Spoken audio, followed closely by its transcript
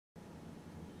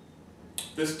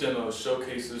This demo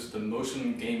showcases the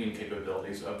motion gaming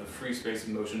capabilities of the Freespace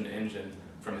MotionEngine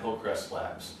from Hillcrest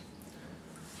Labs.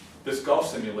 This golf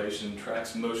simulation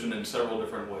tracks motion in several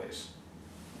different ways.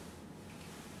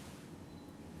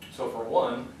 So for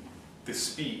one, the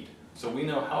speed. So we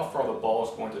know how far the ball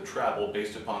is going to travel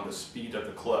based upon the speed of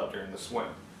the club during the swing.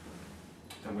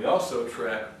 And we also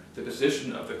track the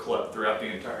position of the club throughout the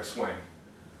entire swing.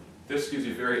 This gives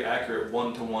you very accurate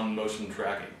one-to-one motion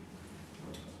tracking.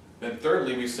 Then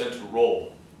thirdly, we sense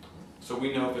roll. So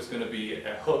we know if it's going to be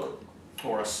a hook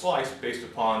or a slice based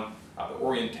upon the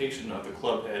orientation of the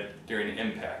club head during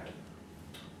impact.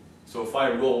 So if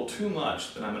I roll too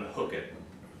much, then I'm going to hook it.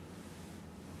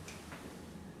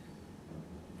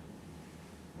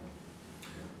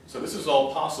 So this is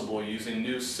all possible using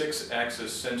new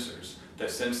 6-axis sensors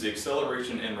that sense the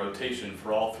acceleration and rotation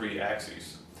for all 3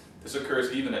 axes. This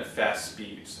occurs even at fast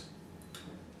speeds.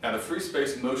 Now the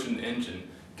Freespace MotionEngine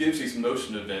gives these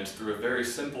motion events through a very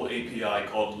simple API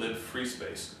called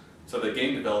libFreespace, so that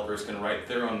game developers can write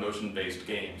their own motion-based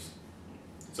games.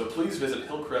 So please visit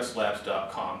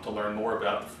hillcrestlabs.com to learn more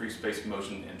about the Freespace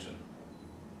MotionEngine.